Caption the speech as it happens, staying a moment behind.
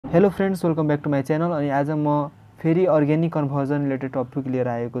Hello friends, welcome back to my channel. अनि आज म फेरि अर्ग्यानिक कन्भर्जन रिलेटेड टपिक लिएर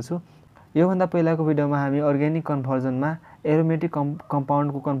आएको छु। योभन्दा पहिलाको भिडियोमा हामी अर्ग्यानिक कन्भर्जनमा एरोमेटिक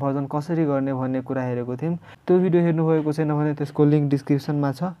कम्पाउन्डको कन्भर्जन कसरी गर्ने भन्ने कुरा हेरेको थियौँ। त्यो भिडियो हेर्नुभएको छैन भने त्यसको लिंक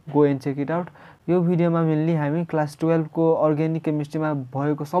डिस्क्रिप्सनमा छ, go and check it out. यो भिडियोमा मेनली हामी क्लास 12 को अर्ग्यानिक केमिस्ट्रीमा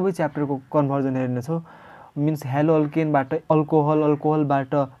भएको सबै च्याप्टरको कन्भर्जन हेर्नेछौँ। Means hello अल्केनबाट alcohol,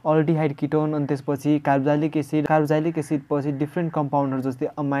 अल्कोहलबाट aldehyde ketone, अनि त्यसपछि कार्बोक्सिलिक एसिड पछि डिफ्रेन्ट कम्पाउन्डहरू जस्तै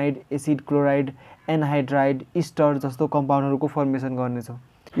amide, acid, chloride, anhydride, Easter जस्तो कम्पाउन्डहरूको फर्मेसन गर्नेछौँ।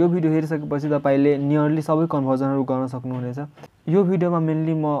 यो भिडियो हेरिसकेपछि तपाईले नियरली सबै कन्भर्जनहरू गर्न सक्नुहुनेछ। यो भिडियोमा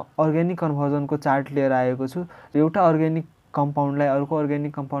मेनली म अर्ग्यानिक कन्भर्जनको चार्ट लिएर आएको छु। एउटा अर्ग्यानिक कम्पाउन्डलाई अर्को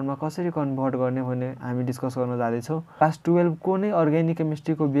अर्ग्यानिक कम्पाउन्डमा कसरी कन्भर्ट गर्ने भन्ने हामी डिस्कस गर्न जाँदैछौँ। क्लास 12 को नै अर्ग्यानिक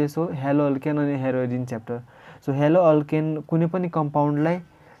केमिस्ट्रीको बेस हो हेलो अल्केन अनि हेलोइडिन च्याप्टर। सो हेलो अल्केन कुनै पनि कम्पाउन्डलाई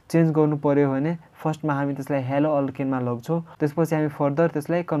चेन्ज गर्नु पर्यो भने फर्स्टमा हामी त्यसलाई हेलो अल्केनमा लग्छौँ, त्यसपछि हामी फर्दर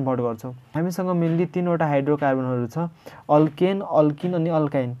त्यसलाई कन्भर्ट गर्छौँ। हामीसँग मेनली 3वटा हाइड्रोकार्बनहरू छ, अल्केन, अल्किन अनि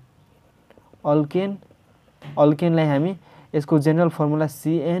अल्काइन। अल्केनलाई हामी यसको जेनरल फर्मुला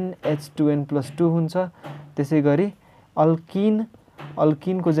CnH2n+2 हुन्छ। त्यसै गरी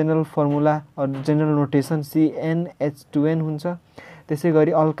अल्किनको general formula general notation CnH2n हुन्छ। त्यसै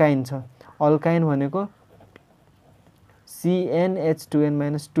गरी अल्काइन छ, अल्काइन भनेको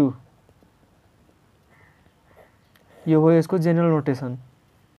CnH2n-2 यो हो यसको जेनरल नोटेसन।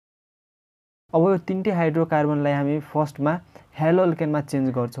 अब यो तीनटै हाइड्रोकार्बनलाई हामी फर्स्टमा हेलो अल्केनमा चेन्ज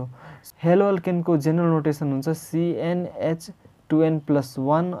गर्छौँ। हेलो अल्केनको जेनरल नोटेसन हुन्छ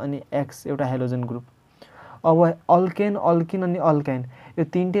CnH2n+1 अनि X, एउटा हेलोजन ग्रुप। अब अल्केन, अल्किन अनि अल्काइन यो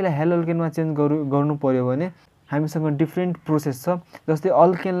तीनटैलाई हेलो अल्केनमा चेन्ज गर्नु पर्यो भने हामीसँग डिफ्रेन्ट प्रोसेस छ। जस्तै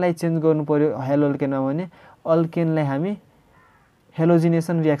अल्केनलाई चेन्ज गर्नु पर्यो हेलो अल्केनमा भने अल्केनलाई हामी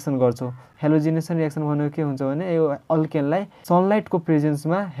हेलोजिनेसन रियाक्सन गर्छौँ। हेलोजिनेसन रियाक्सन भनेको के हुन्छ भने यो अल्केनलाई सनलाइटको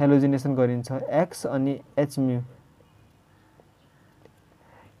प्रेजेन्समा हेलोजिनेसन गरिन्छ, X अनि H-म्यू।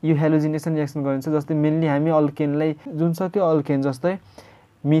 यो हेलोजिनेसन रियाक्सन गरिन्छ। जस्तै मेनली हामी अल्केनलाई जुनसुकै अल्केन जस्तै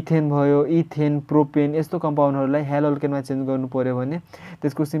मिथेन भयो, इथेन, प्रोपेन यस्तो कम्पाउन्डहरूलाई हेलो अल्केनमा चेन्ज गर्नु पर्यो भने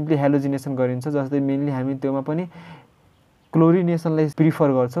त्यसको सिम्पली हेलोजिनेसन गरिन्छ। जस्तै मेनली हामी त्योमा पनि क्लोरिनेसनलाई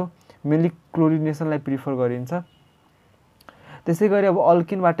प्रिफर गर्छौँ, मेनली क्लोरिनेसनलाई प्रिफर गरिन्छ। त्यसै गरी अब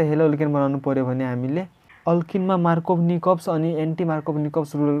अल्किनबाट हेलो अल्केन बनाउनु पर्यो भने हामीले अल्किनमा मार्कोभ निकोब्स अनि एन्टी मार्कोभ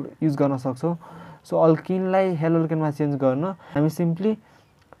निकोब्स रुल युज गर्न सक्छौँ। सो अल्किनलाई हेलो अल्केनमा चेन्ज गर्न हामी सिम्पली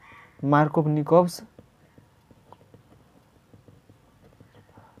मार्कोभ निकोब्स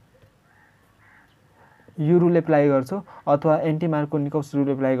यो रुल एप्लाई गर्छौँ अथवा एन्टी मार्कोभ निकोब्स रुल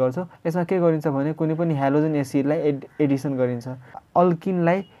एप्लाई गर्छौँ। यसमा के गरिन्छ भने कुनै पनि हेलोजन एसिडलाई एडिसन गरिन्छ।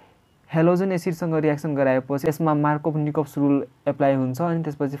 अल्किनलाई हेलोजन एसिडसँग रियाक्सन गराएपछि यसमा मार्कोभ निकोब्स रुल एप्लाई हुन्छ अनि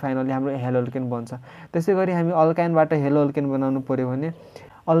त्यसपछि फाइनली हाम्रो हेलो अल्केन बन्छ। त्यसै गरी हामी अल्काइनबाट हेलो अल्केन बनाउनु पर्यो भने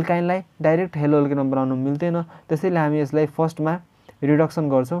अल्काइनलाई डाइरेक्ट हेलो अल्केनमा बनाउनु मिल्दैन। त्यसैले हामी यसलाई फर्स्टमा रिडक्सन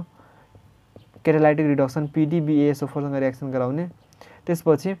गर्छौँ, क्याटालाइटिक रिडक्सन PDBASO4सँग रियाक्सन गराउने,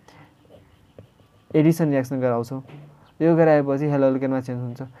 त्यसपछि एडिसन रियाक्सन गराउँछौँ। यो गराएपछि हेलो अल्केनमा चेन्ज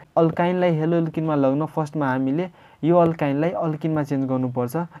हुन्छ। अल्काइनलाई हेलो अल्किनमा लग्न फर्स्टमा हामीले यो अल्काइनलाई अल्किनमा चेन्ज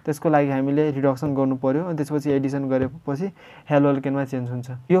गर्नुपर्छ। त्यसको लागि हामीले रिडक्सन गर्नु पर्यो अनि त्यसपछि एडिसन गरेपछि हेलो अल्केनमा चेन्ज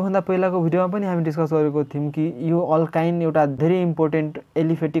हुन्छ। योभन्दा पहिलाको भिडियोमा पनि हामी डिस्कस गरेको थियौँ कि यो अल्काइन एउटा धेरै इम्पोर्टेन्ट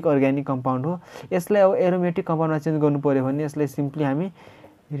एलिफेटिक अर्ग्यानिक कम्पाउन्ड हो। यसलाई अब एरोमेटिक कम्पाउन्डमा चेन्ज गर्नु पर्यो भने यसलाई सिम्पली हामी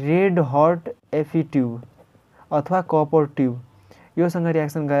रेड हट Fe ट्युब अथवा कपर ट्युब योसँग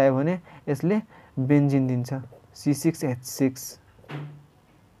रियाक्सन गरायो भने यसले बेन्जिन दिन्छ, C6H6।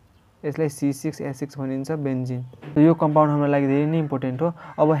 यसलाई C6H6 भनिन्छ, बेन्जिन। यो कम्पाउन्ड हाम्रो लागि धेरै नै इम्पोर्टेन्ट हो।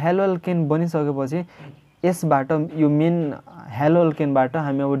 अब हेलो अल्केन बनिसकेपछि यसबाट यो मेन हेलो अल्केनबाट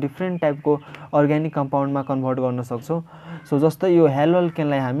हामी अब डिफ्रेन्ट टाइपको अर्ग्यानिक कम्पाउन्डमा कन्भर्ट गर्न सक्छौँ। सो जस्तै यो हेलो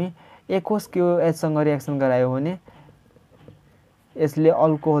अल्केनलाई हामी एक्वस KOH सँग रियाक्सन गरायो भने यसले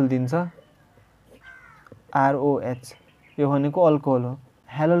अल्कोहल दिन्छ, ROH, यो भनेको अल्कोहल हो।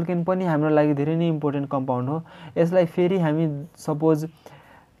 हेलो अल्केन पनि हाम्रो लागि धेरै नै इम्पोर्टेन्ट कम्पाउन्ड हो। यसलाई फेरि हामी सपोज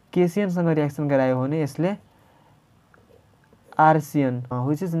KCN सँग रियाक्सन गरायो भने यसले RCN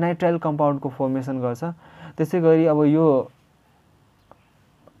which is nitrile कम्पाउन्डको formation गर्छ। त्यसै गरी अब यो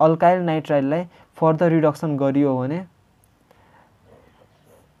अल्काइल नाइट्राइललाई फर्दर रिडक्सन गरियो भने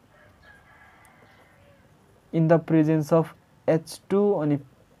in the presence of H2 अनि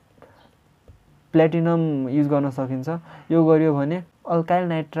प्लेटिनम युज गर्न सकिन्छ। यो गरियो भने अल्काइल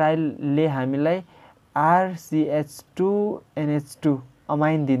नाइट्राइलले हामीलाई RCH2NH2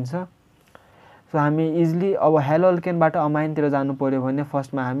 अमाइन दिन्छ। सो हामी इजिली अब हेलो अल्केनबाट अमाइनतिर जानु पर्यो भने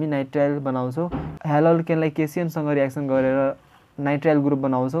फर्स्टमा हामी नाइट्राइल बनाउँछौँ। हेलो अल्केनलाई KCN सँग रियाक्सन गरेर नाइट्राइल ग्रुप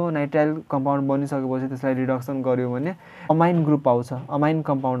बनाउँछौँ। नाइट्राइल कम्पाउन्ड बनिसकेपछि त्यसलाई रिडक्सन गर्यो भने अमाइन ग्रुप आउँछ, अमाइन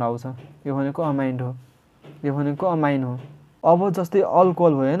कम्पाउन्ड आउँछ। यो भनेको अमाइन हो, यो भनेको अमाइन हो। अब जस्तै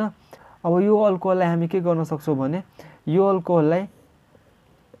अल्कोहल भयो हैन। अब यो अल्कोहललाई हामी के गर्न सक्छौँ भने यो अल्कोहललाई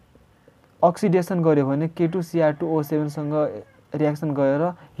अक्सिडेसन गर्यो भने K2Cr2O7 सँग रिएक्सन गरेर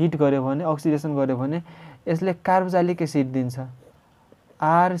हिट गर्यो भने, अक्सिडेसन गर्यो भने यसले कार्बोक्सिलिक एसिड दिन्छ,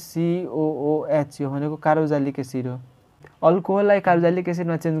 RCOOH। यो भनेको कार्बोक्सिलिक एसिड हो। अल्कोहललाई कार्बोक्सिलिक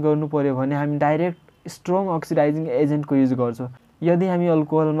एसिडमा चेन्ज गर्नु पर्यो भने हामी डाइरेक्ट स्ट्रङ अक्सिडाइजिङ एजेन्टको युज गर्छौँ। यदि हामी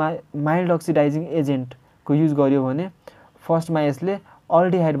अल्कोहलमा माइल्ड अक्सिडाइजिङ एजेन्टको युज गर्यो भने फर्स्टमा यसले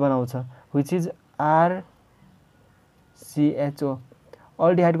अल्डिहाइड बनाउँछ, विच इज RCHO,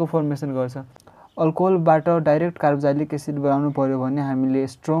 अल्डिहाइडको फर्मेसन गर्छ। अल्कोहलबाट डाइरेक्ट कार्बोक्सिलिक एसिड बनाउनु पर्यो भने हामीले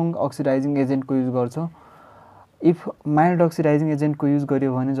स्ट्रङ अक्सिडाइजिङ एजेन्टको युज गर्छौँ। इफ माइल्ड अक्सिडाइजिङ एजेन्टको युज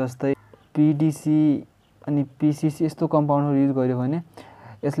गर्यो भने जस्तै PDC अनि PCC यस्तो कम्पाउन्डहरू युज गर्यो भने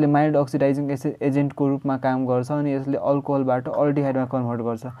यसले माइल्ड अक्सिडाइजिङ एजेन्टको रूपमा काम गर्छ अनि यसले अल्कोहलबाट अल्डिहाइडमा कन्भर्ट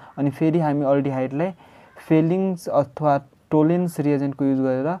गर्छ। अनि फेरि हामी अल्डिहाइडलाई फेलिङ्स अथवा टोलेन्स रिएजेन्टको युज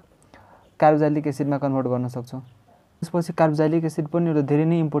गरेर कार्बोक्सिलिक एसिडमा कन्भर्ट गर्न सक्छौँ। त्यसपछि कार्बोक्सिलिक एसिड पनि एउटा धेरै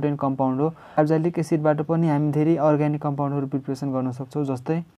नै इम्पोर्टेन्ट कम्पाउन्ड हो। कार्बोक्सिलिक एसिडबाट पनि हामी धेरै अर्ग्यानिक कम्पाउन्डहरू प्रिपरेसन गर्न सक्छौँ।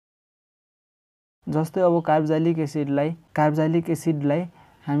 जस्तै अब कार्बोक्सिलिक एसिडलाई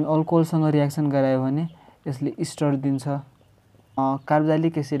हामी अल्कोहलसँग रिएक्सन गरायो भने यसले इस्टर दिन्छ।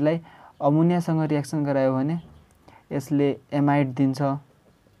 कार्बोक्सिलिक एसिडलाई अमोनियासँग रिएक्सन गरायो भने यसले एमाइड दिन्छ।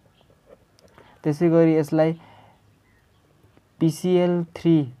 त्यसै गरी यसलाई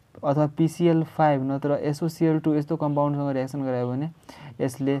PCl3 अथवा PCl5 नत्र SOCl2 यस्तो कम्पाउन्डसँग रिएक्सन गरायो भने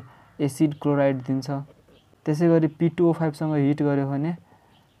यसले एसिड क्लोराइड दिन्छ। त्यसै गरी P2O5 सँग हिट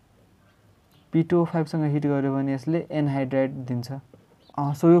गर्यो भने यसले एनहाइड्राइड दिन्छ।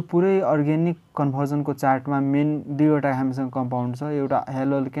 सो यो पुरै अर्ग्यानिक कन्भर्जनको चार्टमा मेन दुईवटा हामीसँग कम्पाउन्ड छ, एउटा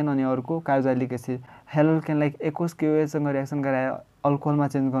हेलोअल्केन अनि अर्को कार्बोक्सिलिक एसिड। हेलोअल्केनलाई एक्वस KOH सँग रिएक्सन गराएर अल्कोहलमा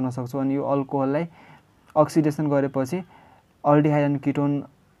चेन्ज गर्न सक्छौँ अनि यो अल्कोहललाई अक्सिडेसन गरेपछि अल्डिहाइड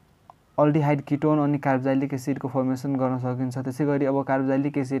किटोन अनि कार्बोक्सिलिक एसिडको फर्मेसन गर्न सकिन्छ। त्यसै गरी अब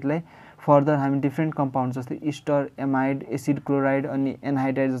कार्बोक्सिलिक एसिडलाई फर्दर हामी डिफ्रेन्ट कम्पाउन्ड जस्तै इस्टर, एमाइड, एसिड क्लोराइड अनि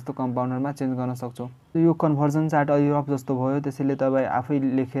एनहाइड्राइड जस्तो कम्पाउन्डहरूमा चेन्ज गर्न सक्छौँ। यो कन्भर्जन चार्ट अलि रफ जस्तो भयो, त्यसैले तपाईँ आफै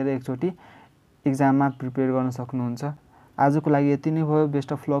लेखेर एकचोटि इक्जाममा प्रिपेयर गर्न सक्नुहुन्छ। आजको लागि यति नै भयो।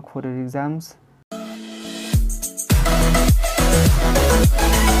 Best of lock for your exams.